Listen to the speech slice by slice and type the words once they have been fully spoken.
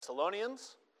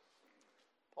Thessalonians,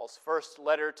 Paul's first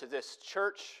letter to this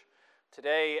church.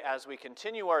 Today, as we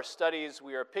continue our studies,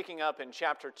 we are picking up in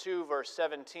chapter 2, verse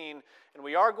 17, and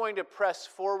we are going to press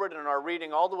forward in our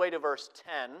reading all the way to verse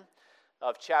 10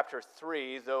 of chapter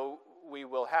 3, though we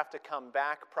will have to come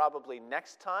back probably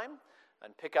next time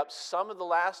and pick up some of the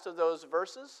last of those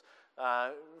verses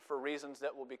for reasons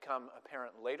that will become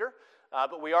apparent later.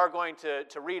 But we are going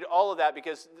to read all of that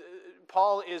because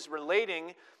Paul is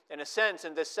relating, in a sense,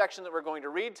 in this section that we're going to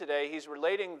read today, he's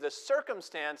relating the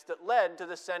circumstance that led to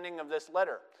the sending of this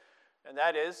letter. And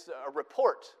that is a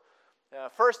report.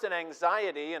 First an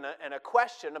anxiety and a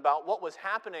question about what was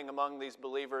happening among these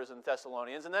believers in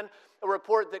Thessalonians, and then a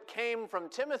report that came from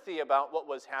Timothy about what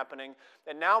was happening.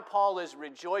 And now Paul is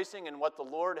rejoicing in what the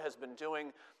Lord has been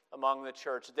doing among the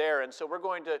church there. And so we're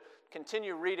going to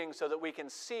continue reading so that we can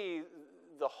see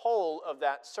the whole of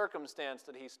that circumstance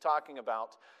that he's talking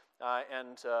about.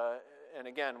 And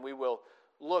again, we will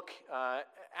look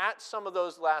at some of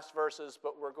those last verses,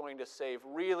 but we're going to save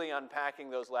really unpacking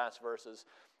those last verses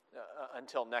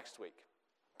until next week.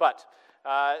 But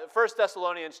 1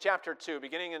 Thessalonians chapter 2,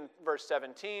 beginning in verse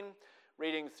 17,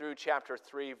 reading through chapter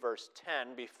 3, verse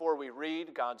 10. Before we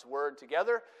read God's word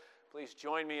together, please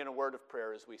join me in a word of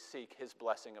prayer as we seek his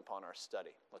blessing upon our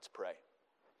study. Let's pray.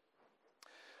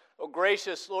 Oh,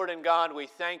 gracious Lord and God, we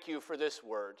thank you for this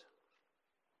word.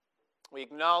 We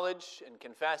acknowledge and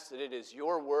confess that it is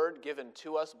your word given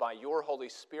to us by your Holy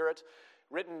Spirit,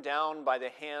 written down by the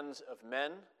hands of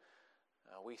men.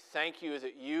 We thank you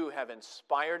that you have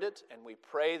inspired it, and we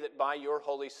pray that by your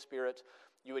Holy Spirit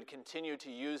you would continue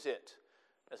to use it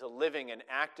as a living and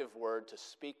active word to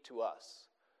speak to us.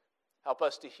 Help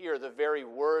us to hear the very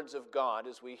words of God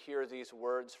as we hear these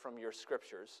words from your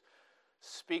scriptures.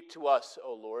 Speak to us,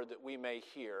 O Lord, that we may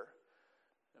hear.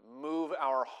 Move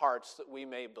our hearts that we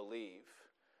may believe.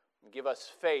 And give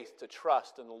us faith to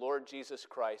trust in the Lord Jesus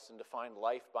Christ and to find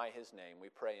life by his name. We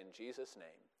pray in Jesus' name.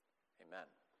 Amen.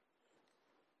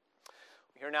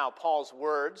 We hear now Paul's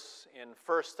words in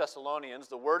 1 Thessalonians,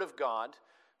 the word of God.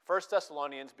 1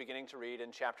 Thessalonians beginning to read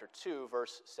in chapter 2,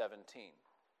 verse 17.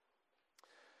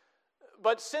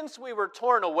 But since we were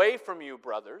torn away from you,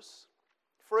 brothers,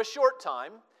 for a short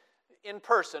time, in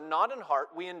person, not in heart,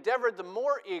 we endeavored the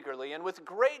more eagerly and with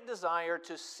great desire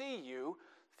to see you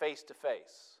face to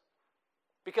face.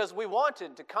 Because we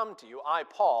wanted to come to you, I,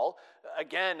 Paul,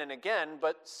 again and again,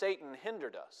 but Satan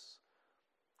hindered us.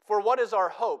 For what is our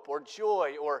hope or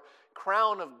joy or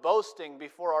crown of boasting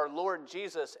before our Lord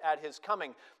Jesus at his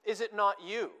coming? Is it not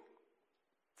you?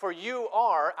 For you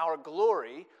are our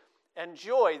glory and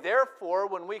joy. Therefore,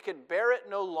 when we could bear it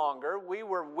no longer, we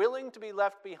were willing to be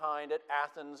left behind at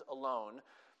Athens alone,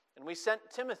 and we sent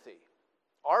Timothy,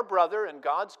 our brother and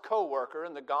God's co-worker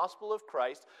in the gospel of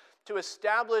Christ, to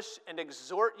establish and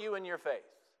exhort you in your faith,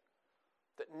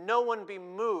 that no one be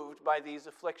moved by these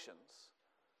afflictions.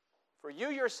 For you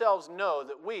yourselves know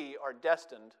that we are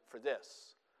destined for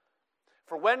this.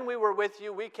 For when we were with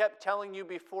you, we kept telling you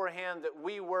beforehand that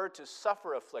we were to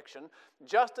suffer affliction,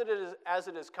 just as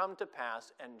it has come to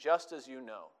pass, and just as you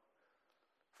know.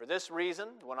 For this reason,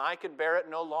 when I could bear it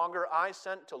no longer, I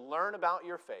sent to learn about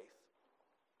your faith,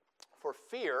 for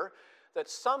fear that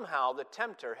somehow the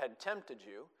tempter had tempted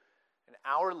you, and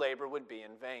our labor would be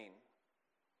in vain.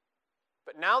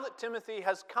 But now that Timothy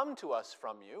has come to us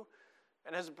from you,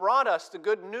 and has brought us the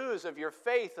good news of your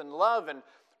faith and love, and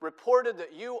reported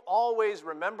that you always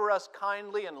remember us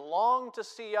kindly and long to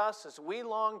see us as we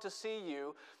long to see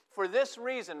you. For this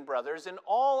reason, brothers, in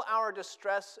all our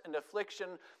distress and affliction,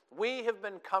 we have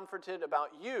been comforted about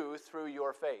you through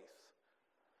your faith.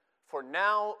 For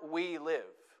now we live,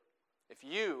 if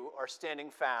you are standing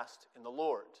fast in the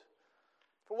Lord.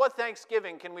 For what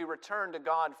thanksgiving can we return to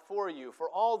God for you, for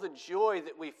all the joy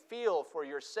that we feel for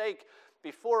your sake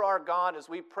before our God as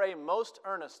we pray most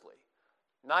earnestly,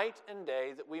 night and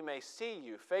day, that we may see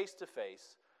you face to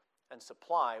face and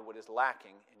supply what is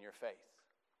lacking in your faith.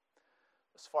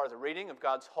 As far as the reading of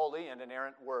God's holy and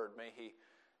inerrant word, may he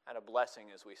add a blessing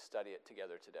as we study it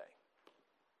together today.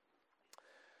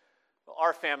 Well,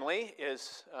 our family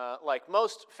is like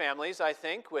most families, I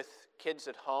think, with kids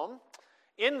at home,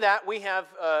 in that we have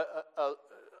a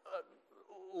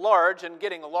large and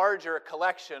getting a larger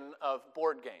collection of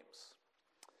board games.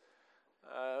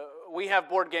 We have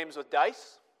board games with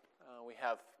dice. We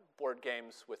have board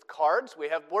games with cards. We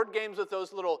have board games with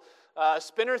those little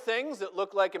spinner things that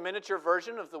look like a miniature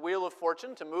version of the Wheel of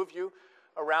Fortune to move you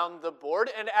around the board.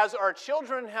 And as our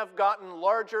children have gotten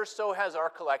larger, so has our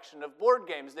collection of board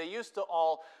games. They used to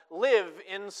all live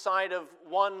inside of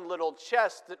one little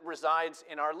chest that resides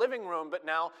in our living room, but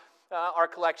now our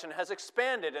collection has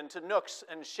expanded into nooks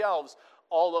and shelves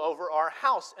all over our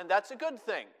house, and that's a good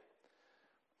thing.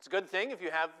 It's a good thing if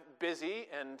you have busy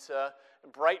and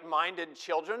bright-minded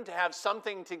children to have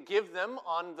something to give them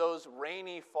on those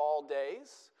rainy fall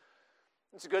days.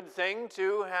 It's a good thing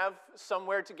to have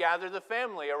somewhere to gather the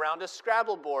family around a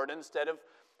Scrabble board instead of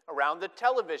around the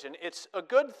television. It's a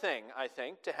good thing, I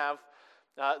think, to have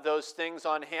those things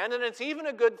on hand, and it's even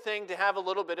a good thing to have a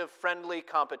little bit of friendly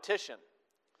competition.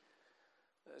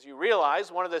 As you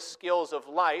realize, one of the skills of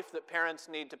life that parents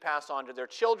need to pass on to their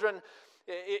children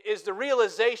is the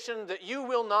realization that you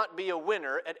will not be a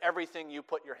winner at everything you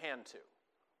put your hand to.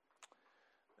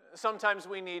 Sometimes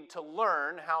we need to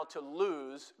learn how to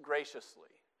lose graciously.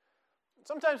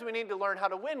 Sometimes we need to learn how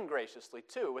to win graciously,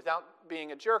 too, without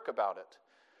being a jerk about it.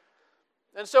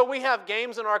 And so we have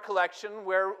games in our collection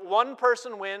where one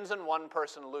person wins and one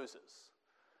person loses.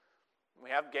 We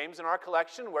have games in our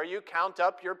collection where you count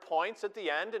up your points at the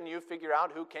end and you figure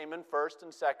out who came in first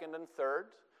and second and third.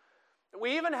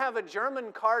 We even have a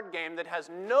German card game that has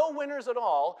no winners at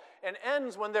all and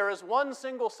ends when there is one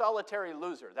single solitary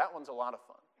loser. That one's a lot of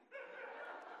fun.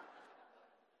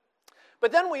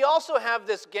 But then we also have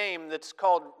this game that's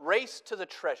called Race to the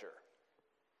Treasure.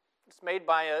 It's made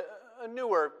by a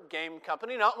newer game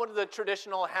company, not one of the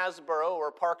traditional Hasbro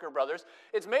or Parker Brothers.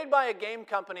 It's made by a game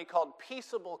company called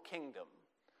Peaceable Kingdom.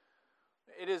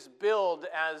 It is billed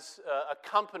as a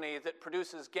company that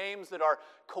produces games that are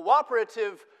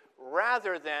cooperative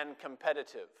rather than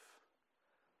competitive.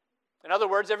 In other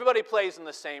words, everybody plays in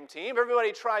the same team,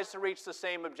 everybody tries to reach the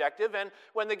same objective, and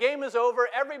when the game is over,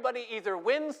 everybody either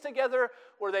wins together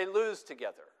or they lose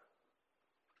together.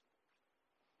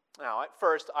 Now, at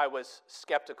first, I was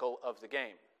skeptical of the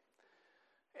game.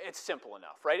 It's simple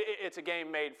enough, right? It's a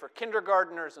game made for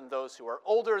kindergartners and those who are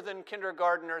older than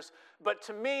kindergartners, but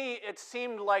to me, it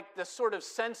seemed like the sort of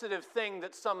sensitive thing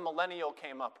that some millennial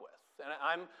came up with. And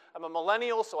I'm a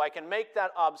millennial, so I can make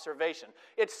that observation.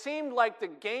 It seemed like the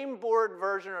game board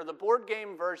version or the board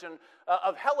game version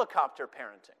of helicopter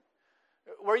parenting,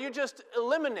 where you just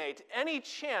eliminate any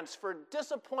chance for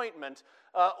disappointment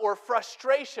or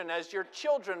frustration as your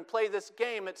children play this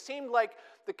game. It seemed like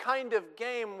the kind of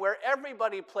game where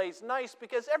everybody plays nice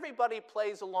because everybody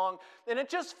plays along, and it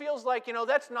just feels like,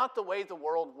 that's not the way the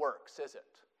world works, is it?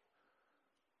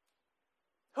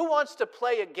 Who wants to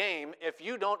play a game if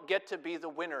you don't get to be the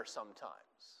winner sometimes?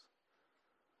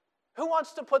 Who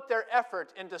wants to put their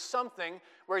effort into something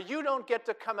where you don't get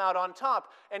to come out on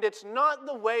top? And it's not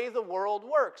the way the world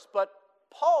works, but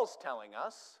Paul's telling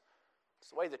us it's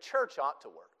the way the church ought to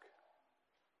work.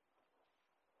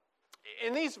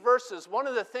 In these verses, one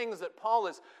of the things that Paul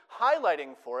is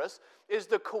highlighting for us is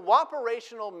the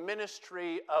cooperational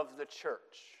ministry of the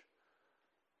church.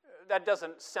 That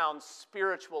doesn't sound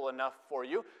spiritual enough for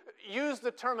you. Use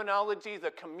the terminology,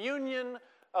 the communion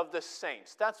of the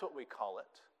saints. That's what we call it.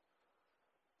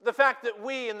 The fact that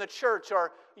we in the church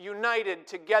are united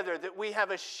together, that we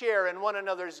have a share in one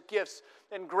another's gifts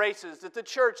and graces, that the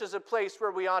church is a place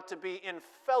where we ought to be in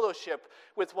fellowship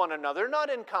with one another, not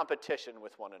in competition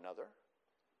with one another.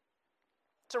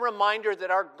 It's a reminder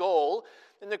that our goal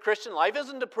in the Christian life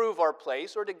isn't to prove our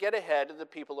place or to get ahead of the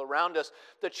people around us.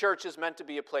 The church is meant to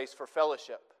be a place for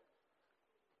fellowship,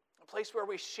 a place where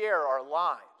we share our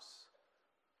lives,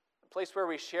 a place where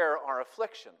we share our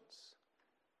afflictions,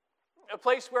 a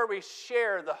place where we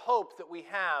share the hope that we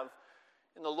have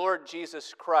in the Lord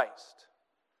Jesus Christ.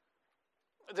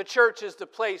 The church is the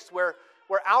place where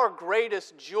our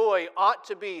greatest joy ought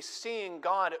to be seeing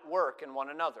God at work in one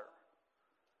another.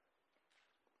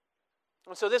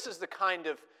 And so this is the kind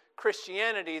of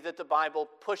Christianity that the Bible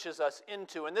pushes us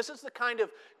into. And this is the kind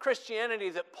of Christianity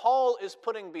that Paul is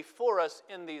putting before us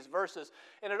in these verses.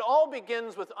 And it all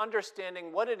begins with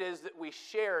understanding what it is that we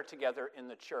share together in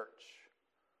the church.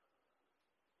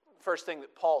 The first thing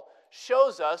that Paul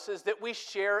shows us is that we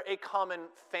share a common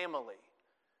family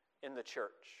in the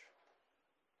church.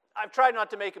 I've tried not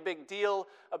to make a big deal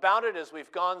about it as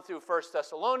we've gone through 1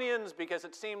 Thessalonians because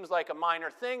it seems like a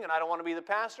minor thing, and I don't want to be the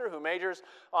pastor who majors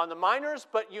on the minors,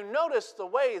 but you notice the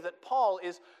way that Paul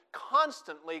is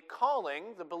constantly calling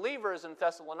the believers in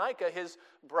Thessalonica his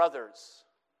brothers.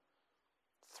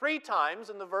 3 times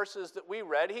in the verses that we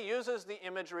read, he uses the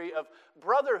imagery of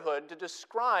brotherhood to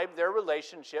describe their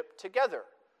relationship together.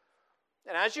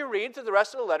 And as you read through the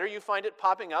rest of the letter, you find it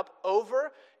popping up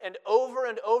over and over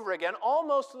and over again,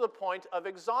 almost to the point of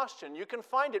exhaustion. You can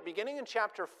find it beginning in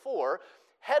chapter 4,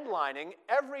 headlining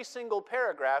every single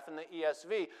paragraph in the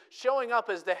ESV, showing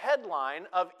up as the headline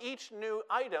of each new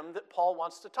item that Paul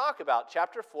wants to talk about.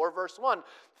 Chapter 4, verse 1.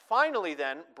 Finally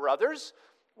then, brothers,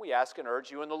 we ask and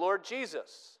urge you in the Lord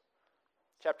Jesus,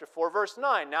 Chapter 4, verse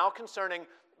 9, now concerning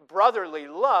brotherly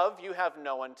love, you have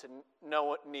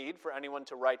no need for anyone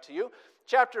to write to you.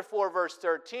 Chapter 4, verse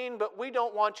 13, but we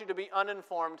don't want you to be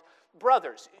uninformed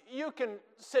brothers. You can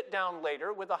sit down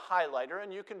later with a highlighter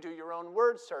and you can do your own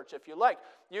word search if you like.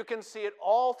 You can see it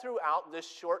all throughout this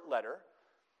short letter.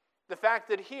 The fact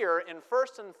that here in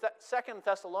 1st and 2nd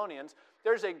Thessalonians,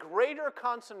 there's a greater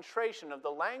concentration of the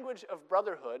language of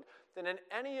brotherhood than in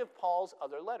any of Paul's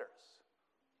other letters.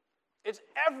 It's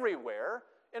everywhere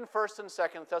in 1st and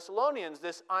 2nd Thessalonians,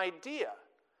 this idea.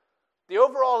 The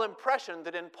overall impression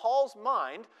that in Paul's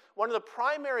mind, one of the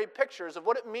primary pictures of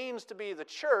what it means to be the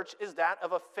church is that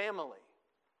of a family.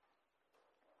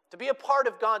 To be a part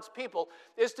of God's people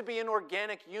is to be in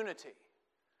organic unity.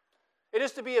 It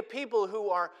is to be a people who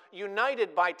are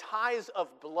united by ties of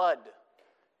blood,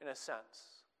 in a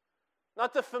sense.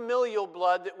 Not the familial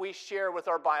blood that we share with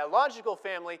our biological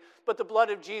family, but the blood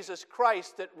of Jesus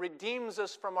Christ that redeems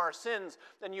us from our sins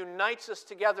and unites us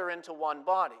together into one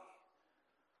body.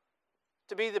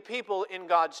 To be the people in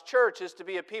God's church is to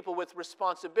be a people with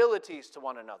responsibilities to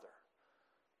one another.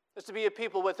 It's to be a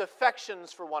people with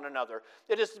affections for one another.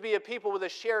 It is to be a people with a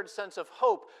shared sense of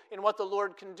hope in what the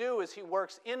Lord can do as He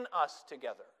works in us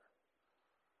together.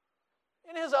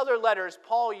 In his other letters,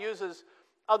 Paul uses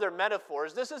other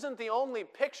metaphors. This isn't the only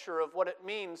picture of what it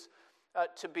means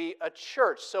to be a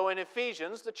church. So in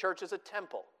Ephesians, the church is a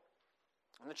temple.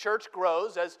 And the church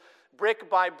grows as brick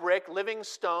by brick, living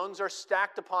stones are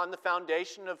stacked upon the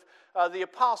foundation of the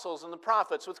apostles and the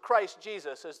prophets with Christ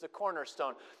Jesus as the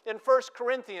cornerstone. In 1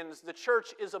 Corinthians, the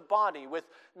church is a body with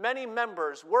many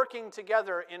members working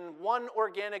together in one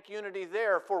organic unity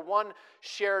there for one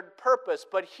shared purpose.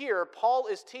 But here, Paul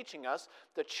is teaching us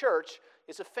the church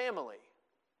is a family.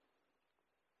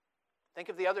 Think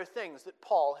of the other things that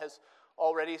Paul has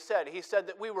already said. He said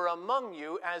that we were among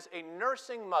you as a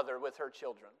nursing mother with her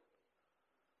children.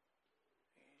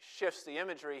 He shifts the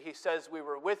imagery. He says we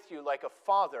were with you like a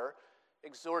father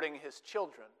exhorting his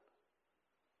children.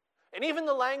 And even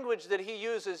the language that he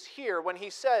uses here when he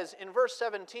says in verse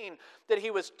 17 that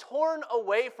he was torn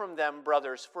away from them,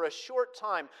 brothers, for a short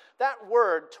time. That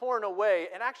word, torn away,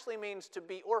 it actually means to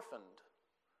be orphaned.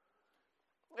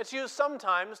 It's used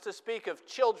sometimes to speak of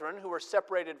children who are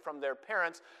separated from their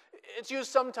parents. It's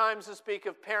used sometimes to speak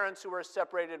of parents who are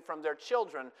separated from their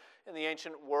children in the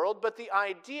ancient world. But the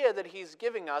idea that he's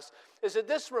giving us is that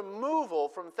this removal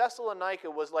from Thessalonica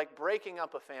was like breaking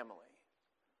up a family.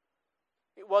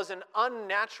 It was an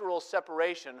unnatural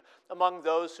separation among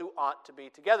those who ought to be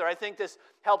together. I think this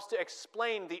helps to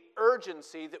explain the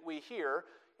urgency that we hear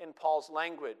in Paul's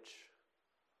language.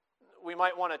 We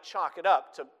might want to chalk it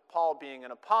up to Paul being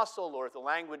an apostle or the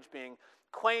language being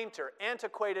quaint or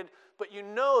antiquated, but you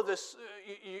notice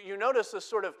this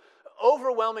sort of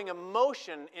overwhelming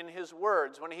emotion in his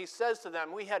words when he says to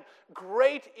them, we had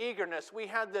great eagerness, we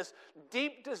had this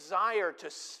deep desire to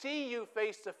see you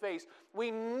face to face.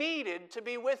 We needed to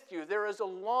be with you. There is a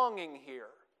longing here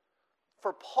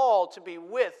for Paul to be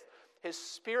with his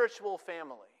spiritual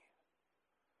family.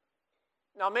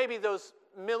 Now maybe those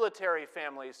military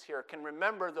families here can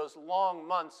remember those long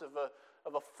months of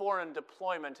a foreign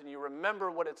deployment, and you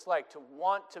remember what it's like to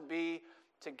want to be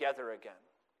together again.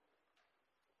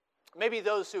 Maybe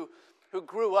those who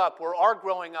grew up or are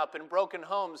growing up in broken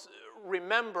homes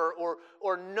remember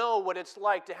or know what it's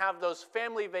like to have those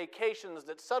family vacations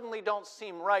that suddenly don't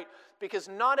seem right because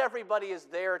not everybody is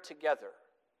there together.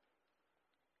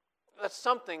 That's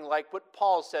something like what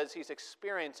Paul says he's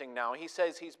experiencing now. He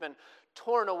says he's been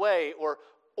torn away or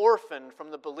orphaned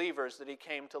from the believers that he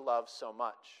came to love so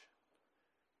much.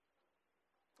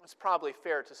 It's probably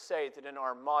fair to say that in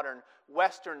our modern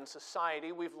Western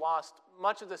society, we've lost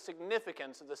much of the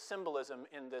significance of the symbolism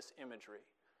in this imagery,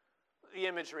 the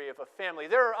imagery of a family.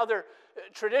 There are other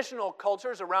traditional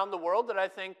cultures around the world that I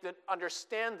think that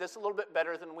understand this a little bit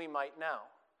better than we might now.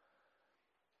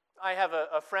 I have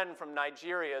a friend from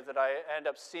Nigeria that I end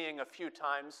up seeing a few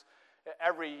times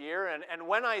every year, and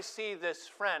when I see this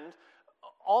friend,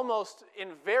 almost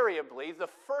invariably, the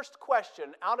first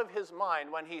question out of his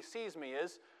mind when he sees me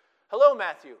is, "Hello,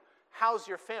 Matthew, how's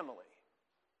your family?"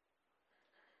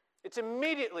 It's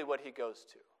immediately what he goes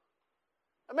to.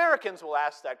 Americans will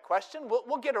ask that question.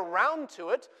 We'll get around to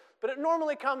it, but it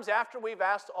normally comes after we've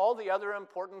asked all the other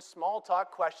important small talk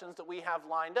questions that we have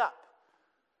lined up.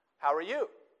 How are you?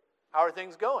 How are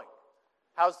things going?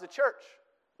 How's the church?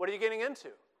 What are you getting into?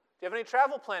 Do you have any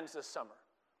travel plans this summer?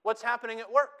 What's happening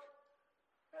at work?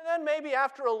 And then maybe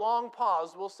after a long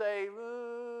pause, we'll say,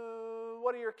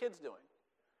 what are your kids doing?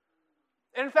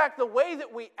 And in fact, the way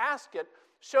that we ask it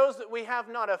shows that we have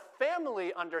not a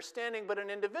family understanding, but an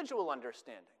individual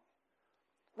understanding.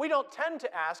 We don't tend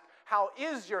to ask, how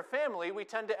is your family? We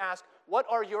tend to ask, what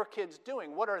are your kids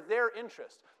doing? What are their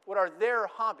interests? What are their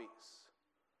hobbies?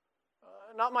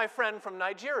 Not my friend from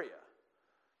Nigeria.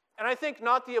 And I think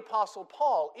not the Apostle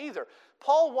Paul either.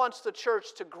 Paul wants the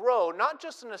church to grow, not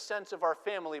just in a sense of our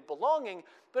family belonging,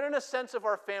 but in a sense of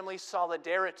our family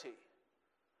solidarity.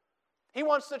 He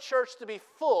wants the church to be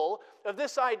full of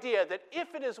this idea that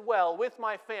if it is well with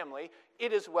my family,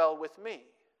 it is well with me.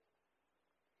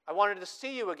 I wanted to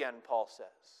see you again, Paul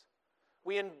says.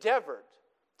 We endeavored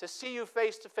to see you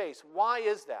face to face. Why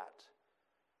is that?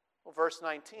 Well, verse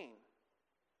 19.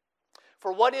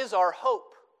 For what is our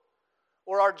hope,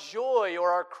 or our joy,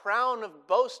 or our crown of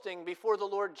boasting before the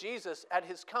Lord Jesus at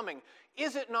his coming?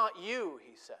 Is it not you,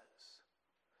 he says?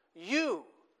 You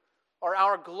are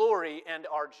our glory and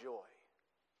our joy.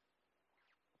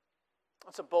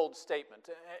 That's a bold statement.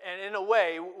 And in a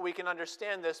way, we can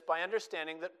understand this by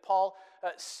understanding that Paul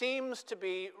seems to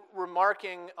be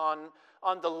remarking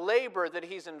on the labor that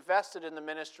he's invested in the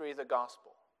ministry of the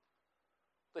gospel.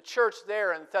 The church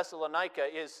there in Thessalonica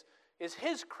is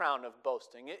his crown of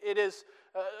boasting. It is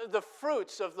the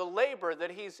fruits of the labor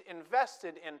that he's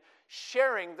invested in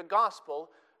sharing the gospel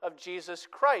of Jesus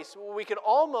Christ. We could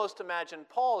almost imagine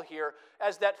Paul here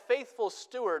as that faithful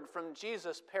steward from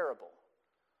Jesus' parable.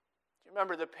 Do you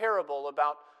remember the parable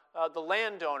about the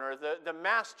landowner, the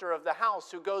master of the house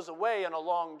who goes away on a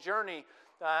long journey,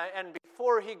 and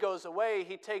before he goes away,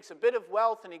 he takes a bit of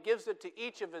wealth and he gives it to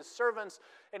each of his servants,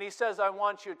 and he says, I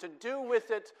want you to do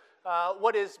with it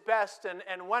what is best,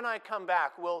 and when I come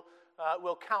back, we'll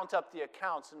count up the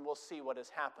accounts and we'll see what has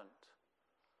happened.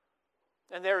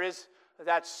 And there is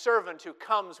that servant who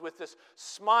comes with this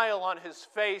smile on his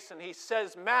face, and he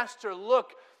says, Master,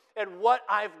 look at what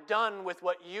I've done with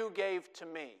what you gave to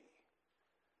me.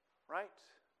 Right?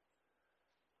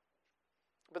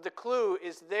 But the clue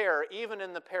is there even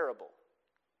in the parable.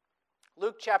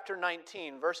 Luke chapter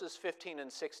 19, verses 15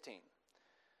 and 16.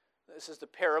 This is the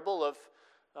parable of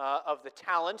the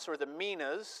talents, or the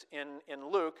minas in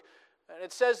Luke. And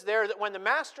it says there that when the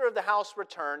master of the house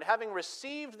returned, having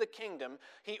received the kingdom,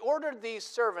 he ordered these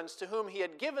servants to whom he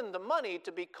had given the money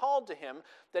to be called to him,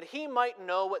 that he might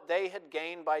know what they had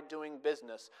gained by doing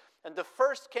business. And the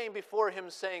first came before him,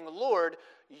 saying, Lord,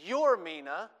 your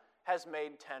mina has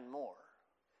made 10 more.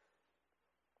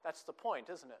 That's the point,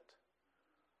 isn't it?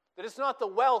 That it's not the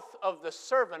wealth of the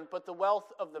servant, but the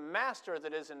wealth of the master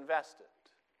that is invested.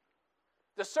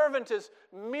 The servant is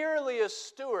merely a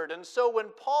steward. And so when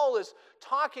Paul is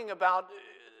talking about,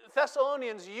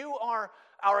 Thessalonians, you are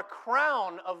our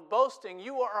crown of boasting.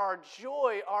 You are our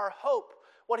joy, our hope.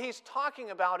 What he's talking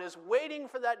about is waiting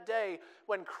for that day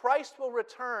when Christ will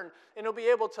return and he'll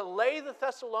be able to lay the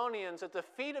Thessalonians at the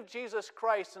feet of Jesus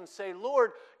Christ and say,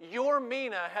 Lord, your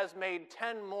mina has made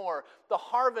 10 more. The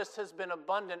harvest has been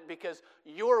abundant because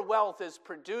your wealth is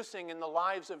producing in the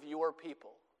lives of your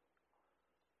people.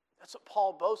 That's what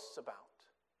Paul boasts about.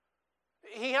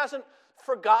 He hasn't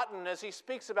forgotten, as he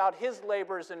speaks about his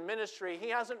labors in ministry, he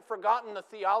hasn't forgotten the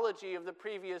theology of the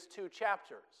previous 2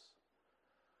 chapters.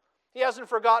 He hasn't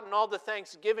forgotten all the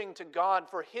thanksgiving to God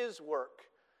for his work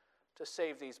to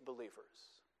save these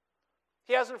believers.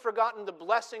 He hasn't forgotten the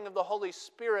blessing of the Holy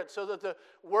Spirit so that the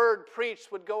word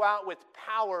preached would go out with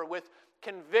power, with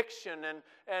conviction,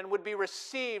 and would be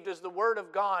received as the word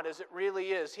of God as it really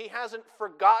is. He hasn't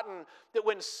forgotten that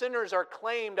when sinners are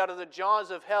claimed out of the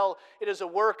jaws of hell, it is a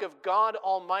work of God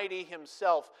Almighty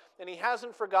himself. And he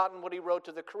hasn't forgotten what he wrote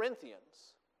to the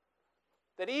Corinthians.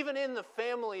 That even in the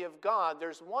family of God,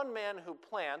 there's one man who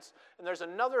plants, and there's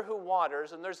another who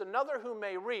waters, and there's another who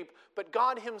may reap, but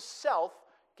God himself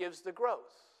gives the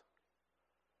growth.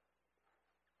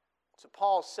 So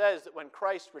Paul says that when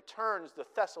Christ returns, the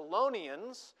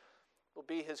Thessalonians will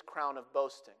be his crown of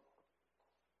boasting.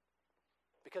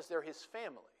 Because they're his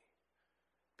family.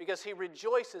 Because he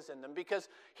rejoices in them. Because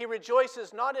he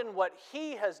rejoices not in what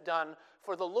he has done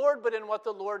for the Lord, but in what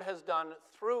the Lord has done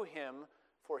through him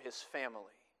for his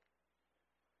family.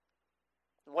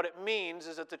 And what it means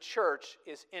is that the church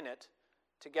is in it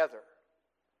together.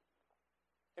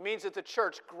 It means that the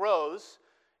church grows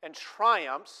and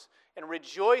triumphs and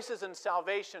rejoices in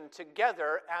salvation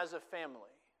together as a family.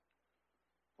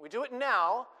 We do it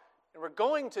now, and we're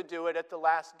going to do it at the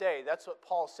last day. That's what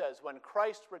Paul says. When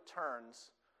Christ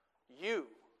returns, you,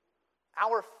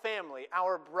 our family,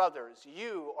 our brothers,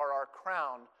 you are our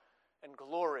crown and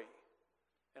glory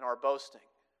and our boasting.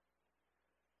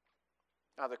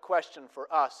 Now, the question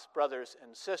for us, brothers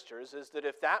and sisters, is that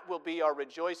if that will be our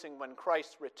rejoicing when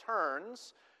Christ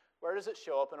returns, where does it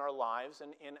show up in our lives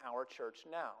and in our church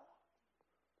now?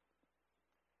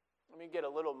 Let me get a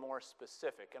little more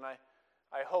specific, and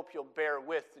I hope you'll bear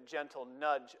with the gentle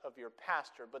nudge of your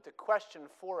pastor. But the question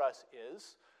for us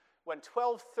is, when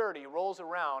 12:30 rolls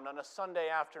around on a Sunday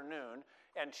afternoon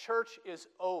and church is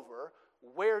over,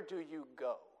 where do you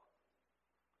go?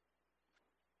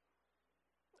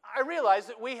 I realize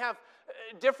that we have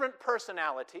different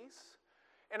personalities,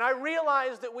 and I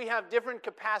realize that we have different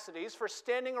capacities for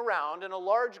standing around in a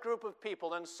large group of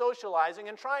people and socializing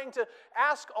and trying to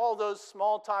ask all those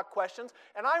small talk questions.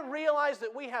 And I realize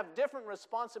that we have different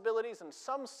responsibilities, and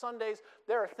some Sundays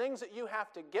there are things that you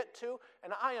have to get to,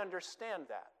 and I understand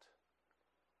that.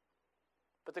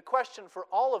 But the question for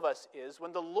all of us is,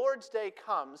 when the Lord's Day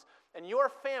comes and your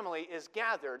family is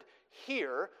gathered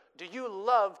here, do you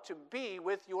love to be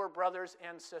with your brothers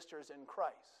and sisters in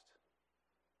Christ?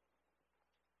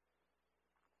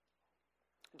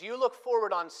 Do you look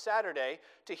forward on Saturday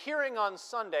to hearing on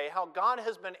Sunday how God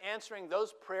has been answering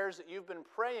those prayers that you've been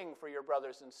praying for your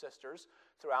brothers and sisters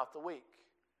throughout the week?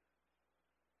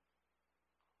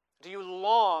 Do you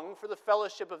long for the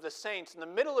fellowship of the saints in the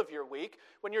middle of your week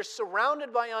when you're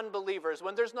surrounded by unbelievers,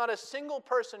 when there's not a single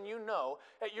person you know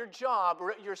at your job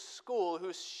or at your school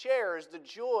who shares the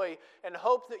joy and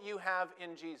hope that you have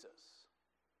in Jesus?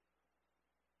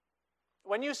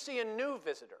 When you see a new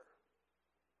visitor,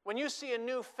 when you see a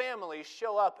new family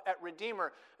show up at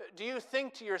Redeemer, do you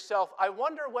think to yourself, I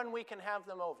wonder when we can have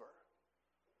them over?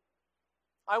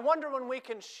 I wonder when we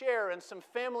can share in some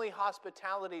family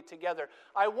hospitality together.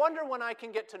 I wonder when I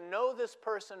can get to know this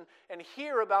person and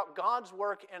hear about God's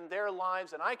work in their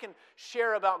lives, and I can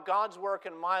share about God's work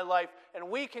in my life, and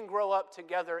we can grow up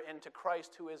together into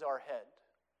Christ who is our head.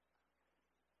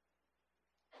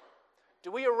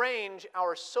 Do we arrange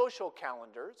our social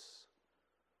calendars?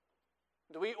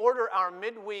 Do we order our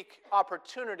midweek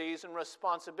opportunities and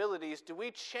responsibilities? Do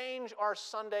we change our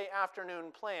Sunday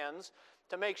afternoon plans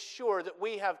to make sure that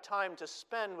we have time to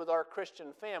spend with our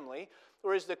Christian family?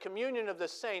 Or is the communion of the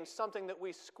saints something that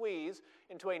we squeeze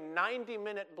into a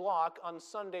 90-minute block on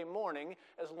Sunday morning,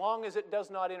 as long as it does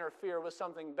not interfere with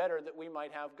something better that we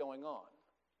might have going on?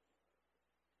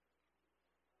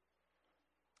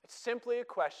 It's simply a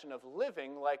question of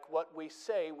living like what we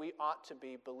say we ought to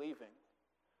be believing.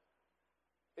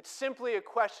 It's simply a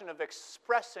question of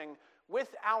expressing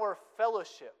with our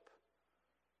fellowship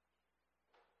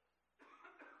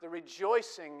the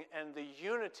rejoicing and the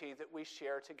unity that we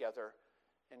share together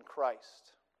in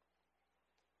Christ.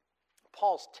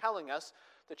 Paul's telling us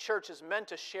the church is meant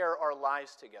to share our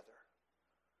lives together.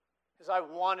 As I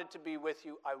wanted to be with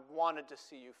you, I wanted to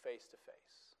see you face to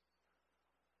face.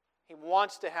 He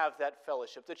wants to have that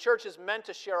fellowship. The church is meant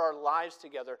to share our lives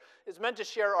together. It's meant to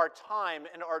share our time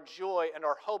and our joy and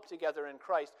our hope together in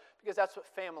Christ, because that's what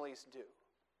families do.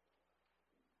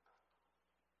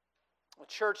 The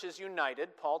church is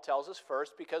united, Paul tells us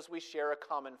first, because we share a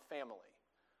common family.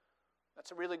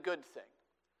 That's a really good thing,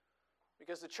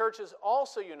 because the church is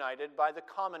also united by the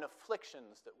common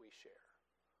afflictions that we share.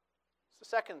 It's the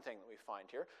second thing that we find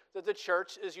here, that the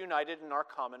church is united in our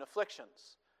common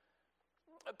afflictions.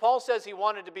 Paul says he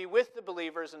wanted to be with the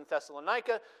believers in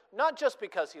Thessalonica, not just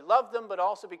because he loved them, but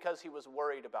also because he was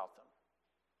worried about them.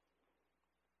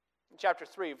 In chapter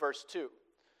 3, verse 2,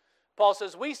 Paul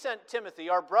says, we sent Timothy,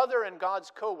 our brother and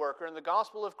God's co-worker in the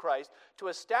gospel of Christ, to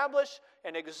establish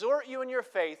and exhort you in your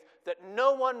faith, that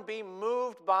no one be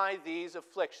moved by these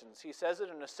afflictions. He says it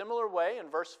in a similar way in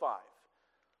verse 5.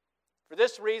 For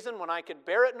this reason, when I could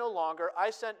bear it no longer, I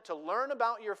sent to learn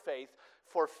about your faith,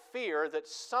 for fear that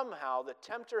somehow the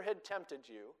tempter had tempted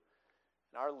you,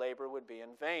 and our labor would be in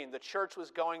vain. The church was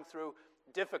going through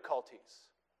difficulties,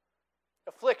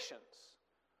 afflictions.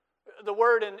 The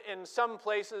word in some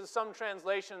places, some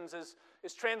translations,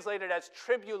 is translated as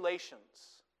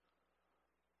tribulations.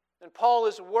 And Paul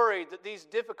is worried that these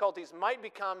difficulties might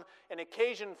become an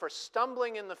occasion for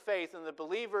stumbling in the faith, and the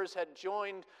believers had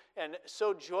joined and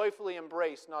so joyfully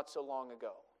embraced not so long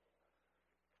ago.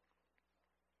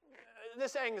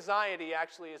 This anxiety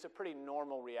actually is a pretty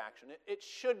normal reaction. It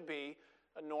should be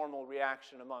a normal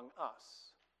reaction among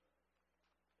us.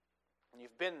 And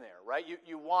you've been there, right?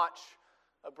 You watch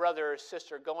a brother or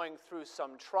sister going through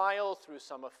some trial, through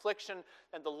some affliction,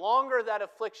 and the longer that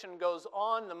affliction goes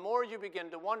on, the more you begin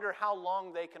to wonder how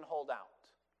long they can hold out.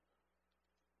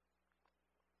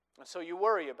 And so you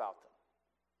worry about them.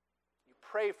 You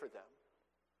pray for them.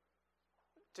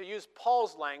 To use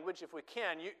Paul's language, if we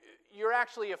can, you're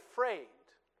actually afraid.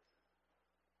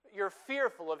 You're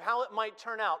fearful of how it might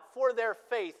turn out for their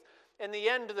faith in the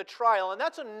end of the trial. And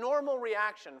that's a normal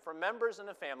reaction for members in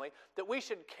a family, that we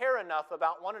should care enough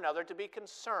about one another to be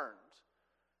concerned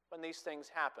when these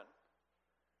things happen.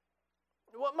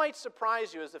 What might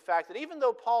surprise you is the fact that even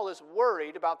though Paul is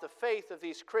worried about the faith of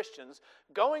these Christians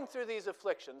going through these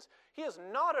afflictions, he is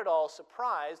not at all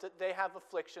surprised that they have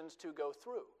afflictions to go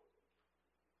through.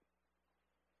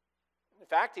 In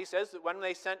fact, he says that when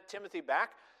they sent Timothy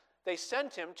back, they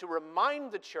sent him to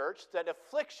remind the church that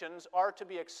afflictions are to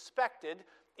be expected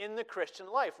in the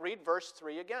Christian life. Read verse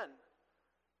 3 again.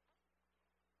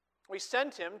 We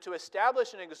sent him to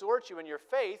establish and exhort you in your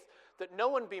faith, that no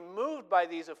one be moved by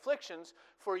these afflictions,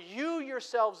 for you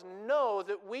yourselves know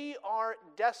that we are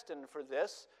destined for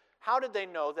this. How did they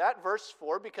know that? Verse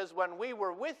 4, because when we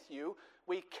were with you,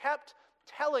 we kept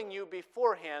telling you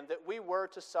beforehand that we were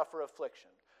to suffer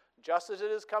affliction, just as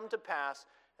it has come to pass,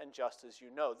 and just as you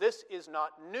know. This is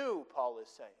not new, Paul is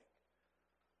saying.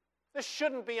 This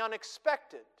shouldn't be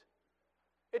unexpected.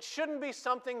 It shouldn't be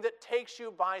something that takes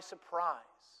you by surprise.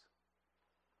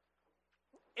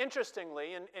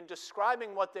 Interestingly, in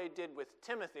describing what they did with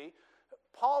Timothy,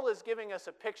 Paul is giving us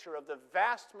a picture of the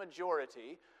vast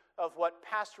majority of what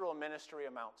pastoral ministry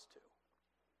amounts to.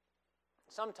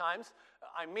 Sometimes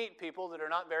I meet people that are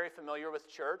not very familiar with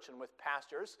church and with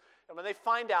pastors, and when they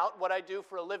find out what I do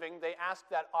for a living, they ask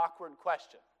that awkward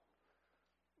question.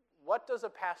 What does a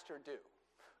pastor do?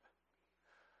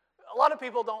 A lot of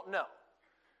people don't know.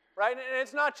 Right? And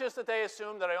it's not just that they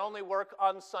assume that I only work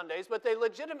on Sundays, but they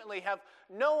legitimately have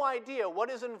no idea what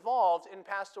is involved in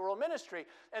pastoral ministry.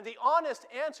 And the honest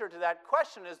answer to that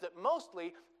question is that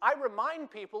mostly I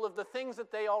remind people of the things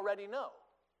that they already know.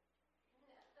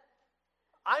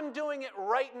 I'm doing it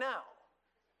right now.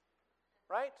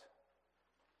 Right?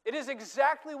 It is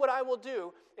exactly what I will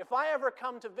do if I ever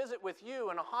come to visit with you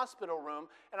in a hospital room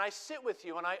and I sit with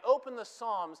you and I open the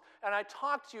Psalms and I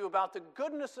talk to you about the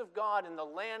goodness of God in the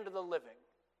land of the living.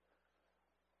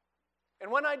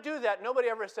 And when I do that, nobody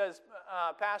ever says,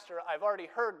 Pastor, I've already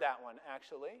heard that one,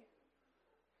 actually.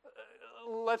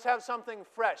 Let's have something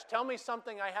fresh. Tell me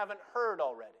something I haven't heard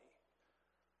already.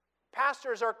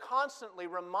 Pastors are constantly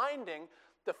reminding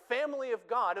the family of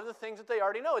God of the things that they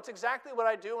already know. It's exactly what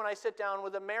I do when I sit down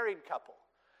with a married couple.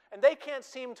 And they can't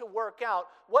seem to work out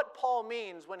what Paul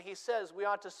means when he says we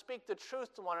ought to speak the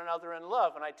truth to one another in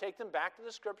love. And I take them back to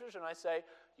the scriptures and I say,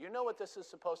 you know what this is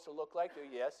supposed to look like?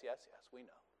 Yes, we know.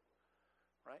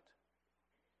 Right?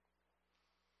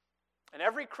 And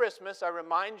every Christmas, I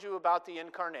remind you about the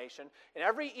incarnation. And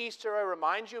every Easter, I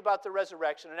remind you about the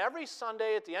resurrection. And every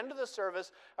Sunday, at the end of the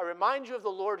service, I remind you of the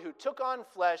Lord who took on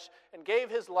flesh and gave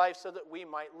his life so that we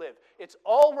might live. It's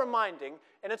all reminding,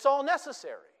 and it's all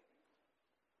necessary.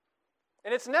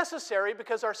 And it's necessary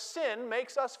because our sin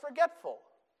makes us forgetful.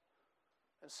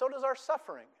 And so does our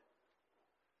suffering.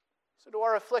 So do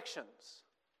our afflictions.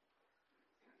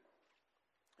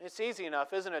 It's easy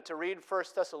enough, isn't it, to read 1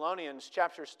 Thessalonians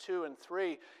chapters 2 and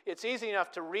 3. It's easy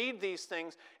enough to read these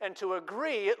things and to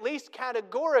agree, at least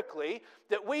categorically,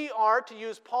 that we are, to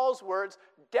use Paul's words,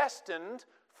 destined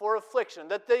for affliction,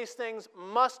 that these things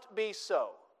must be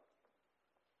so.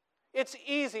 It's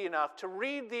easy enough to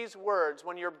read these words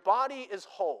when your body is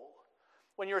whole,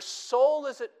 when your soul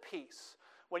is at peace,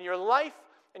 when your life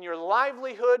and your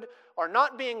livelihood are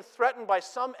not being threatened by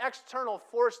some external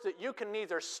force that you can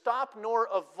neither stop nor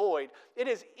avoid. It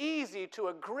is easy to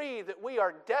agree that we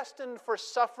are destined for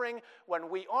suffering when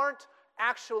we aren't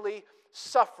actually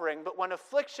suffering. But when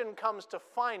affliction comes to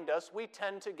find us, we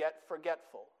tend to get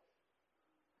forgetful.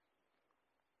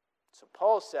 So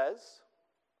Paul says,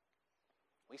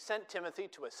 we sent Timothy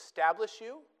to establish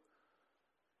you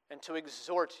and to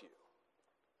exhort you.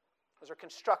 Those are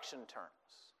construction terms.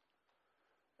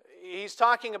 He's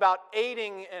talking about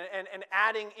aiding and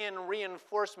adding in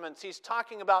reinforcements. He's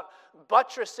talking about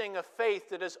buttressing a faith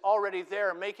that is already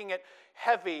there, making it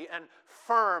heavy and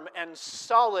firm and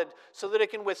solid so that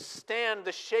it can withstand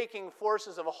the shaking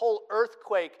forces of a whole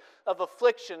earthquake of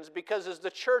afflictions. Because as the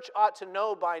church ought to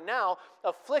know by now,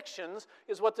 afflictions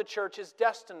is what the church is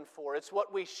destined for. It's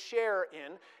what we share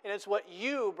in, and it's what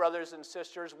you, brothers and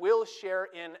sisters, will share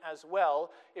in as well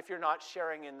if you're not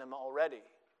sharing in them already.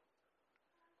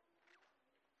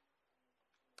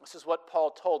 This is what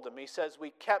Paul told them. He says, we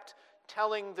kept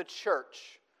telling the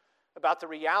church about the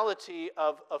reality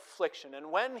of affliction.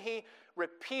 And when he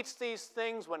repeats these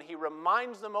things, when he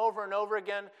reminds them over and over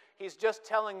again, he's just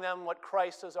telling them what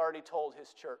Christ has already told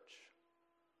his church.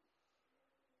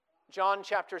 John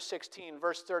chapter 16,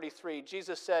 verse 33,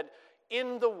 Jesus said,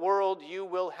 in the world you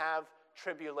will have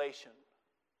tribulation.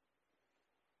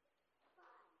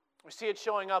 We see it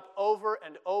showing up over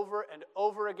and over and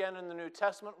over again in the New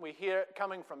Testament. We hear it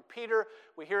coming from Peter.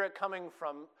 We hear it coming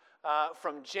from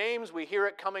James. We hear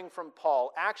it coming from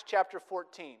Paul. Acts chapter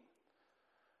 14,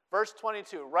 Verse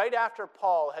 22, right after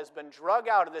Paul has been drug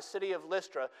out of the city of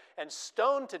Lystra and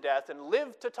stoned to death and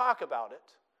lived to talk about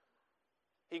it,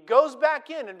 he goes back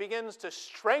in and begins to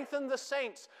strengthen the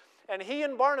saints. And he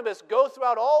and Barnabas go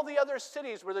throughout all the other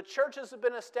cities where the churches have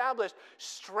been established,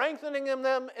 strengthening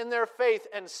them in their faith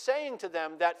and saying to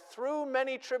them that through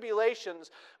many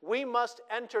tribulations we must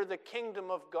enter the kingdom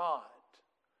of God.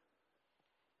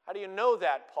 How do you know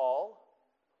that, Paul?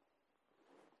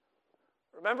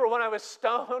 Remember when I was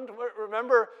stoned?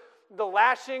 Remember the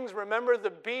lashings? Remember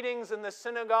the beatings in the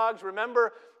synagogues?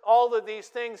 Remember all of these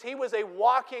things? He was a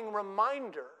walking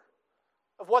reminder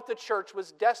of what the church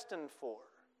was destined for.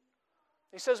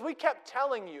 He says, we kept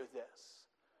telling you this.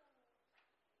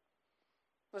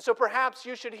 And so perhaps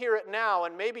you should hear it now,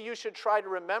 and maybe you should try to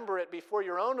remember it before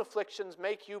your own afflictions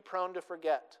make you prone to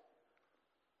forget.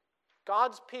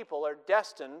 God's people are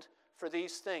destined for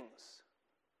these things.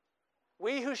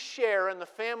 We who share in the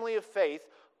family of faith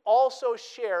also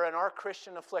share in our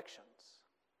Christian afflictions.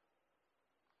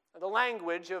 The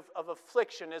language of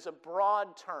affliction is a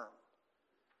broad term.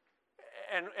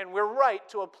 And we're right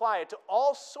to apply it to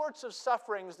all sorts of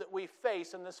sufferings that we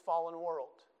face in this fallen world.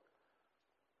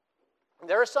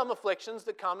 There are some afflictions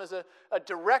that come as a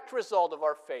direct result of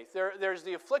our faith. There's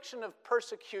the affliction of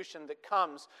persecution that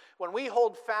comes when we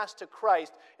hold fast to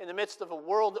Christ in the midst of a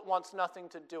world that wants nothing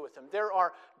to do with Him. There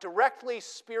are directly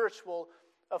spiritual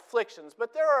afflictions,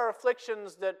 but there are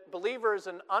afflictions that believers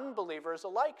and unbelievers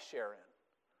alike share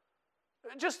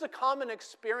in. Just the common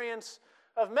experience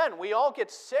of men. We all get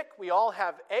sick, we all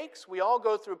have aches, we all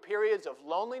go through periods of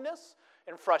loneliness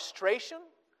and frustration.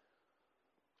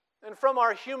 And from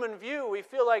our human view, we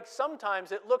feel like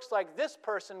sometimes it looks like this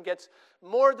person gets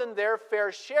more than their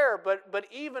fair share, but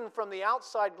even from the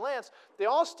outside glance, they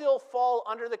all still fall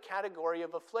under the category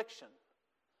of affliction.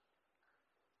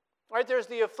 Right? There's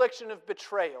the affliction of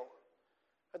betrayal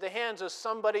at the hands of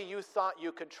somebody you thought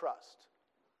you could trust.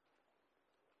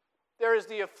 There is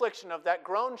the affliction of that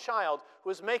grown child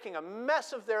who is making a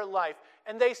mess of their life,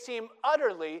 and they seem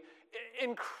utterly,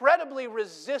 incredibly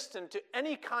resistant to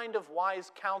any kind of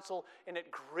wise counsel, and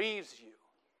it grieves you.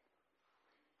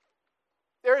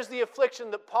 There is the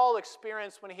affliction that Paul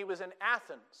experienced when he was in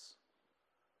Athens.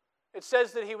 It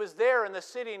says that he was there in the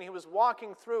city and he was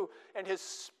walking through, and his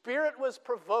spirit was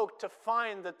provoked to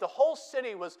find that the whole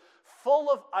city was full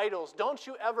of idols. Don't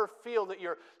you ever feel that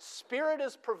your spirit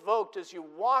is provoked as you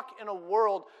walk in a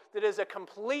world that is a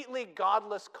completely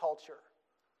godless culture,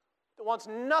 that wants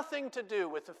nothing to do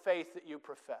with the faith that you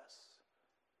profess?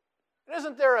 And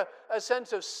isn't there a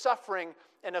sense of suffering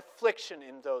and affliction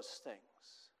in those things?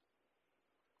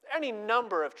 Any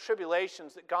number of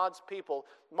tribulations that God's people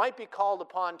might be called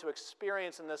upon to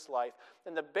experience in this life.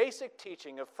 And the basic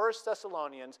teaching of 1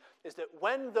 Thessalonians is that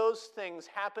when those things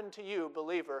happen to you,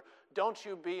 believer, don't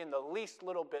you be in the least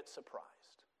little bit surprised.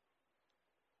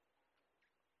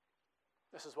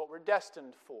 This is what we're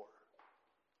destined for.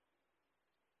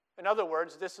 In other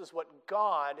words, this is what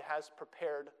God has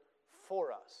prepared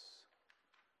for us.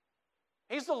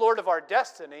 He's the Lord of our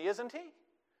destiny, isn't He?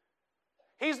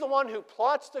 He's the one who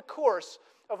plots the course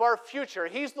of our future.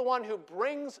 He's the one who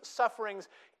brings sufferings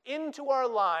into our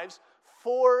lives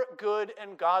for good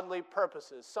and godly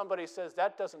purposes. Somebody says,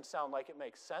 that doesn't sound like it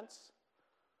makes sense.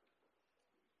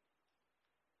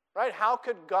 Right? How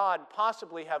could God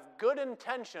possibly have good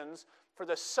intentions for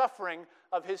the suffering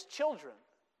of His children?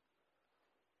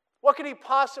 What could He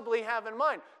possibly have in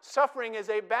mind? Suffering is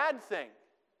a bad thing.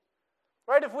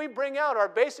 Right? If we bring out our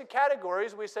basic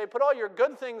categories, we say, put all your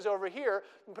good things over here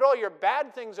and put all your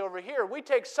bad things over here. We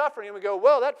take suffering and we go,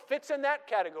 well, that fits in that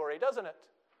category, doesn't it?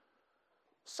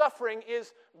 Suffering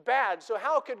is bad. So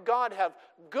how could God have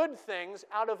good things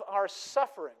out of our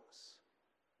sufferings?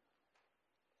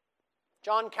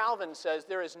 John Calvin says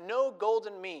there is no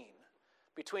golden mean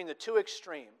between the two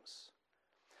extremes.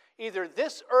 Either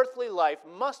this earthly life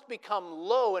must become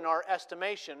low in our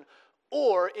estimation,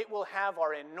 or it will have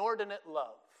our inordinate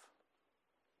love.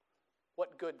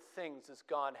 What good things does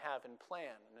God have in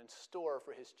plan and in store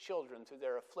for His children through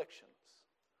their afflictions?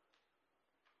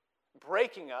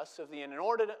 Breaking us of the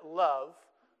inordinate love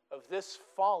of this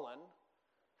fallen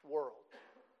world.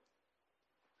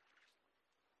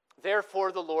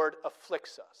 Therefore the Lord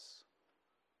afflicts us.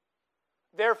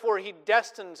 Therefore He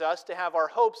destines us to have our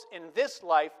hopes in this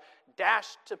life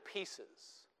dashed to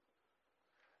pieces.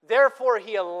 Therefore,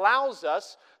 He allows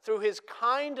us, through His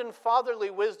kind and fatherly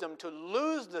wisdom, to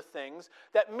lose the things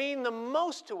that mean the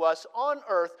most to us on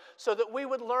earth so that we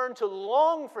would learn to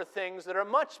long for things that are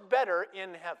much better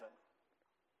in heaven.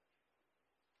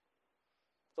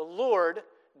 The Lord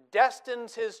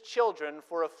destines His children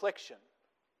for affliction,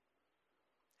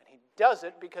 and He does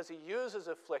it because he uses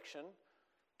affliction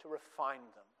to refine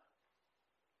them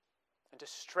and to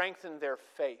strengthen their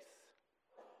faith.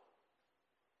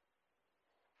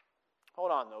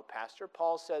 Hold on, though, Pastor.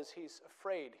 Paul says he's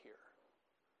afraid here.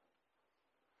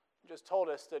 He just told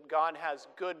us that God has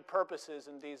good purposes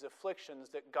in these afflictions,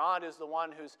 that God is the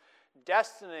one who's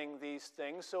destining these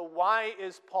things. So why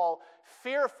is Paul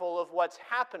fearful of what's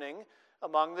happening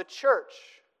among the church?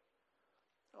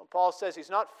 Well, Paul says he's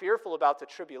not fearful about the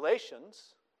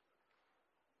tribulations.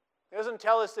 He doesn't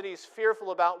tell us that he's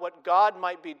fearful about what God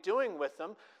might be doing with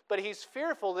them, but he's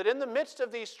fearful that in the midst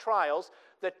of these trials,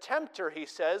 the tempter, he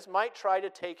says, might try to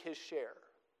take his share.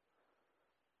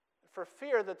 For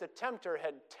fear that the tempter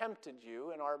had tempted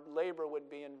you and our labor would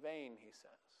be in vain, he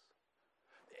says.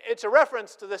 It's a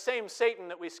reference to the same Satan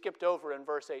that we skipped over in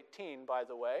verse 18, by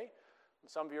the way. And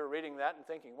some of you are reading that and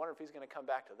thinking, wonder if he's going to come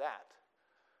back to that.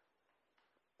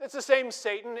 It's the same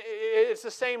Satan, it's the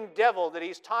same devil that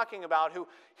he's talking about who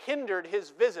hindered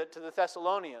his visit to the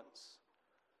Thessalonians.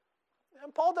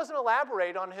 And Paul doesn't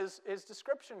elaborate on his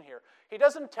description here. He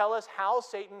doesn't tell us how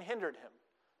Satan hindered him.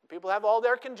 People have all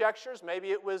their conjectures.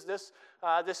 Maybe it was this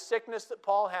sickness that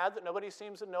Paul had that nobody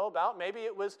seems to know about. Maybe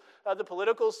it was the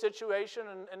political situation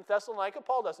in Thessalonica.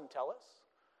 Paul doesn't tell us.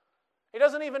 He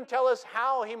doesn't even tell us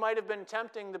how he might have been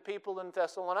tempting the people in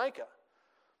Thessalonica.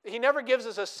 He never gives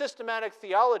us a systematic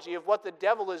theology of what the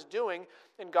devil is doing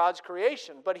in God's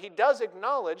creation, but he does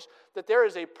acknowledge that there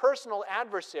is a personal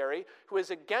adversary who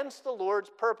is against the Lord's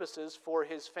purposes for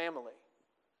his family.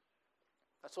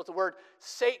 That's what the word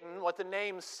Satan, what the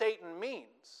name Satan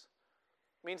means.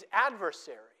 It means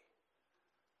adversary.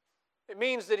 It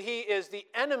means that he is the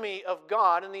enemy of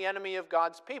God and the enemy of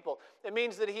God's people. It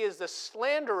means that he is the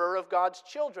slanderer of God's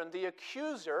children, the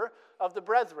accuser of the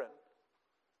brethren.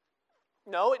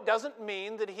 No, it doesn't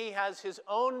mean that he has his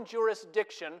own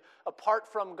jurisdiction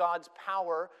apart from God's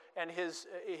power and his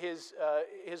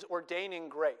ordaining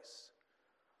grace.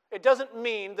 It doesn't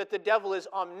mean that the devil is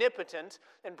omnipotent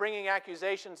in bringing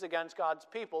accusations against God's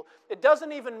people. It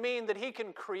doesn't even mean that he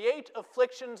can create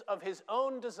afflictions of his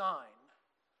own design.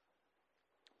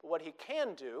 But what he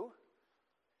can do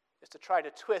is to try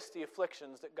to twist the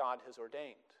afflictions that God has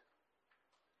ordained.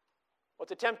 What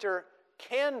the tempter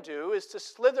can do is to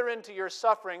slither into your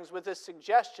sufferings with this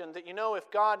suggestion that, if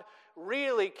God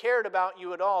really cared about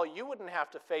you at all, you wouldn't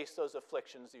have to face those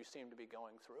afflictions you seem to be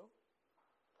going through.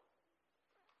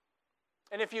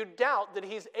 And if you doubt that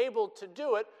he's able to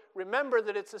do it, remember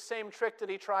that it's the same trick that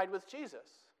he tried with Jesus.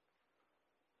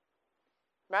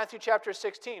 Matthew chapter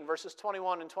 16, verses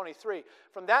 21 and 23.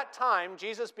 From that time,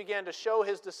 Jesus began to show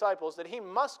his disciples that he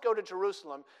must go to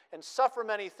Jerusalem and suffer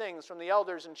many things from the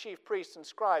elders and chief priests and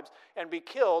scribes and be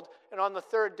killed and on the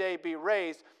third day be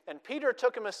raised. And Peter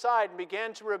took him aside and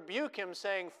began to rebuke him,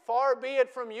 saying, "Far be it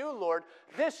from you, Lord,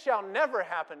 this shall never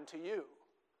happen to you."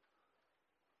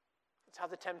 That's how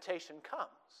the temptation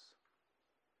comes,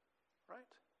 right?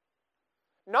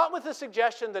 Not with the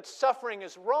suggestion that suffering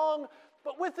is wrong,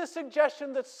 but with the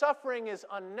suggestion that suffering is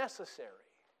unnecessary.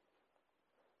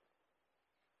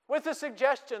 With the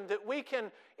suggestion that we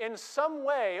can, in some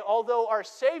way, although our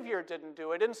Savior didn't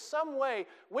do it, in some way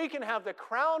we can have the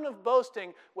crown of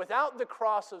boasting without the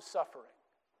cross of suffering.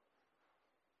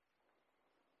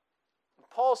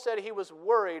 Paul said he was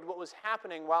worried what was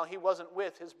happening while he wasn't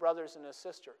with his brothers and his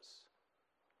sisters.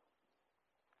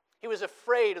 He was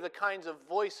afraid of the kinds of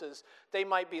voices they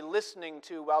might be listening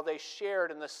to while they shared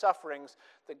in the sufferings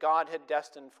that God had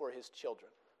destined for his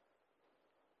children.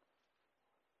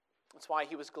 That's why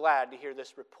he was glad to hear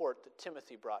this report that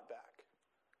Timothy brought back.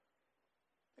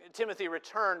 Timothy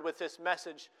returned with this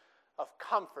message of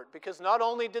comfort, because not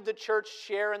only did the church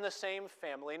share in the same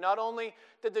family, not only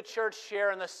did the church share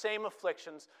in the same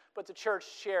afflictions, but the church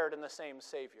shared in the same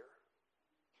Savior.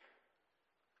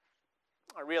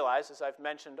 I realize, as I've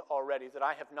mentioned already, that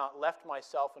I have not left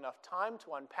myself enough time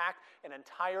to unpack an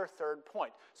entire third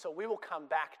point. So we will come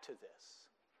back to this.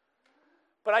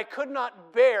 But I could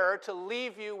not bear to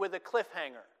leave you with a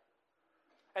cliffhanger.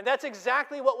 And that's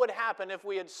exactly what would happen if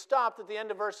we had stopped at the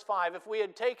end of verse 5, if we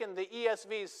had taken the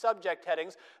ESV's subject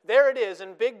headings. There it is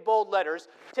in big bold letters,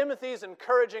 Timothy's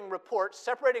encouraging report,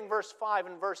 separating verse 5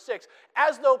 and verse 6,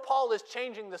 as though Paul is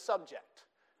changing the subject.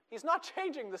 He's not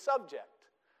changing the subject.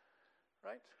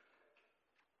 Right?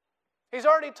 He's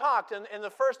already talked in the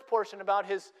first portion about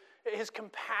his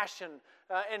compassion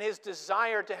and his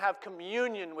desire to have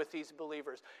communion with these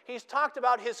believers. He's talked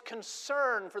about his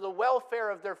concern for the welfare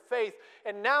of their faith.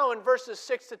 And now in verses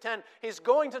 6 to 10, he's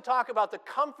going to talk about the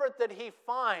comfort that he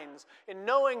finds in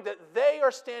knowing that they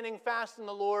are standing fast in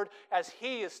the Lord as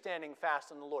he is standing fast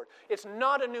in the Lord. It's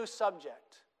not a new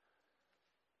subject.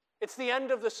 It's the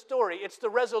end of the story. It's the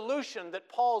resolution that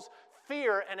Paul's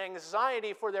fear and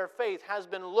anxiety for their faith has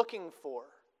been looking for.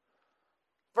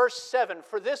 Verse 7,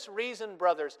 "For this reason,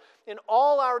 brothers, in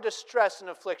all our distress and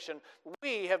affliction,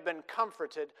 we have been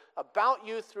comforted about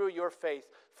you through your faith.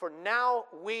 For now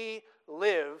we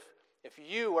live if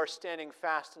you are standing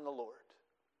fast in the Lord."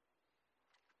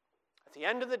 At the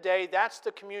end of the day, that's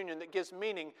the communion that gives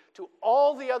meaning to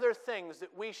all the other things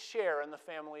that we share in the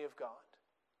family of God.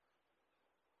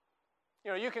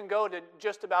 You know, you can go to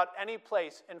just about any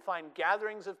place and find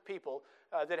gatherings of people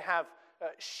that have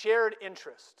shared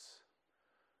interests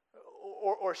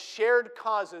or shared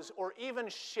causes or even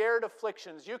shared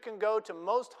afflictions. You can go to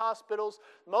most hospitals,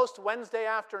 most Wednesday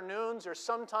afternoons or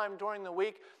sometime during the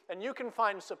week, and you can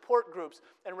find support groups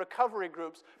and recovery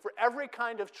groups for every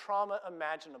kind of trauma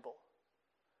imaginable.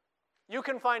 You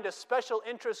can find a special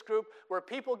interest group where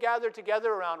people gather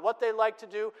together around what they like to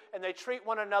do and they treat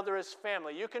one another as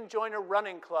family. You can join a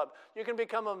running club. You can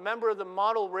become a member of the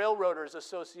Model Railroaders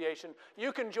Association.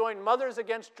 You can join Mothers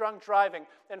Against Drunk Driving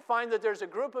and find that there's a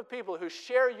group of people who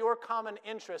share your common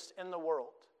interest in the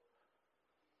world.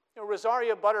 You know,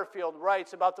 Rosaria Butterfield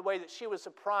writes about the way that she was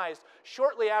surprised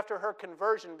shortly after her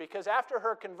conversion, because after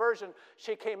her conversion,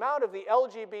 she came out of the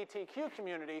LGBTQ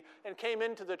community and came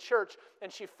into the church,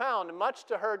 and she found, much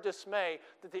to her dismay,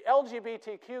 that the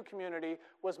LGBTQ community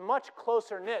was much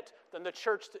closer knit than the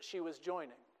church that she was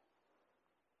joining.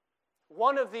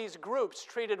 One of these groups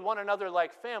treated one another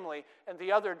like family, and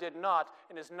the other did not,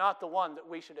 and is not the one that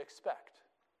we should expect.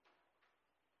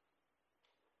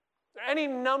 There are any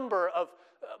number of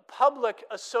public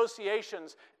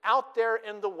associations out there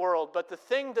in the world, but the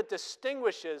thing that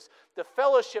distinguishes the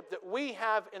fellowship that we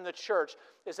have in the church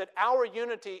is that our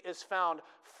unity is found,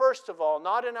 first of all,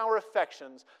 not in our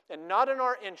affections and not in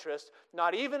our interests,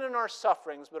 not even in our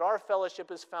sufferings, but our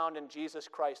fellowship is found in Jesus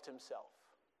Christ himself.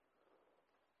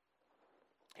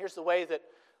 Here's the way that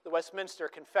the Westminster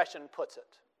Confession puts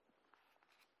it.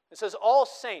 It says, all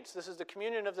saints, this is the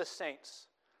communion of the saints,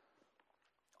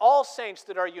 all saints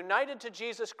that are united to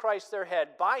Jesus Christ their head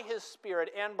by his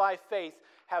Spirit and by faith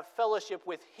have fellowship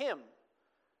with him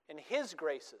in his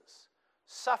graces,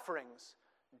 sufferings,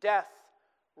 death,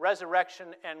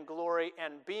 resurrection, and glory,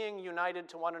 and being united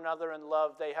to one another in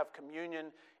love, they have communion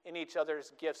in each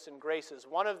other's gifts and graces.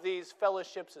 One of these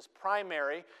fellowships is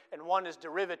primary and one is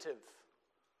derivative.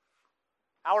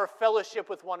 Our fellowship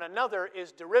with one another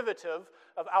is derivative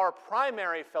of our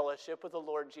primary fellowship with the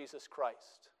Lord Jesus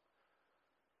Christ.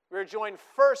 We are joined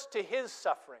first to his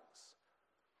sufferings,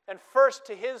 and first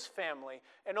to his family,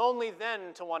 and only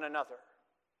then to one another.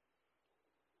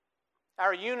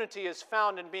 Our unity is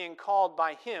found in being called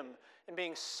by him and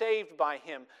being saved by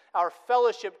him. Our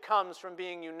fellowship comes from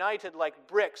being united like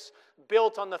bricks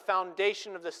built on the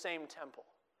foundation of the same temple,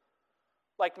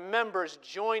 like members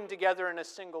joined together in a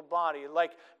single body,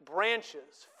 like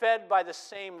branches fed by the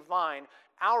same vine.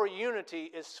 Our unity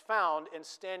is found in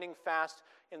standing fast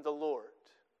in the Lord.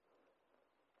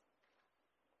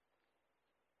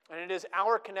 And it is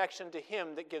our connection to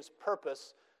him that gives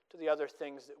purpose to the other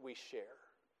things that we share.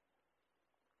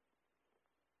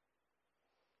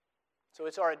 So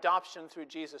it's our adoption through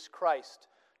Jesus Christ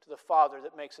to the Father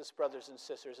that makes us brothers and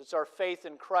sisters. It's our faith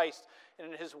in Christ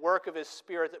and in his work of his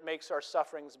Spirit that makes our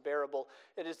sufferings bearable.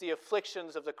 It is the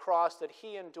afflictions of the cross that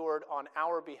he endured on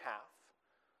our behalf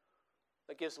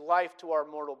that gives life to our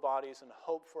mortal bodies and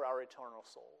hope for our eternal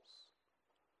souls.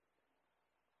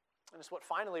 And it's what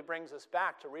finally brings us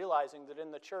back to realizing that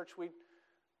in the church we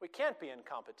can't be in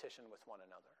competition with one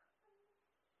another.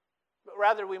 But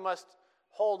rather we must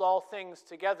hold all things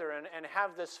together and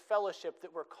have this fellowship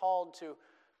that we're called to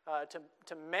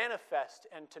manifest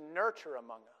and to nurture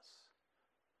among us.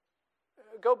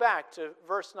 Go back to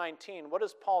verse 19. What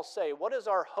does Paul say? What is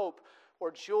our hope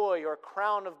or joy or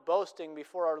crown of boasting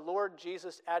before our Lord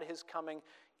Jesus at his coming?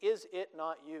 Is it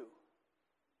not you?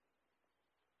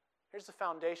 Here's the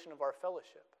foundation of our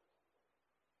fellowship.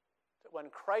 That when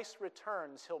Christ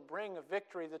returns, he'll bring a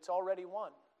victory that's already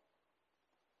won.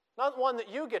 Not one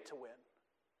that you get to win,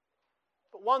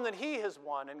 but one that he has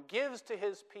won and gives to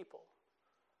his people.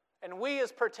 And we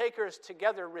as partakers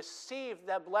together receive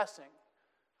that blessing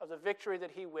of the victory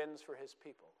that he wins for his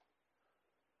people.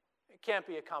 It can't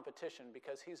be a competition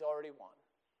because he's already won.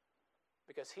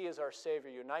 Because he is our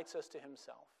Savior, unites us to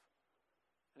himself,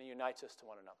 and he unites us to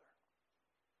one another.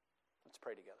 Let's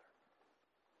pray together.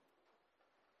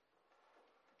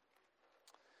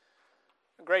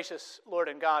 Gracious Lord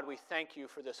and God, we thank you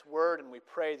for this word, and we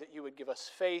pray that you would give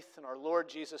us faith in our Lord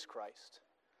Jesus Christ.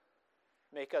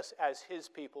 Make us as his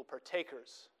people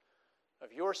partakers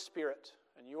of your Spirit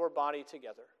and your body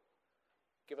together.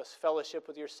 Give us fellowship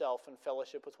with yourself and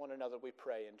fellowship with one another, we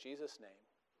pray. In Jesus' name,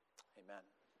 amen.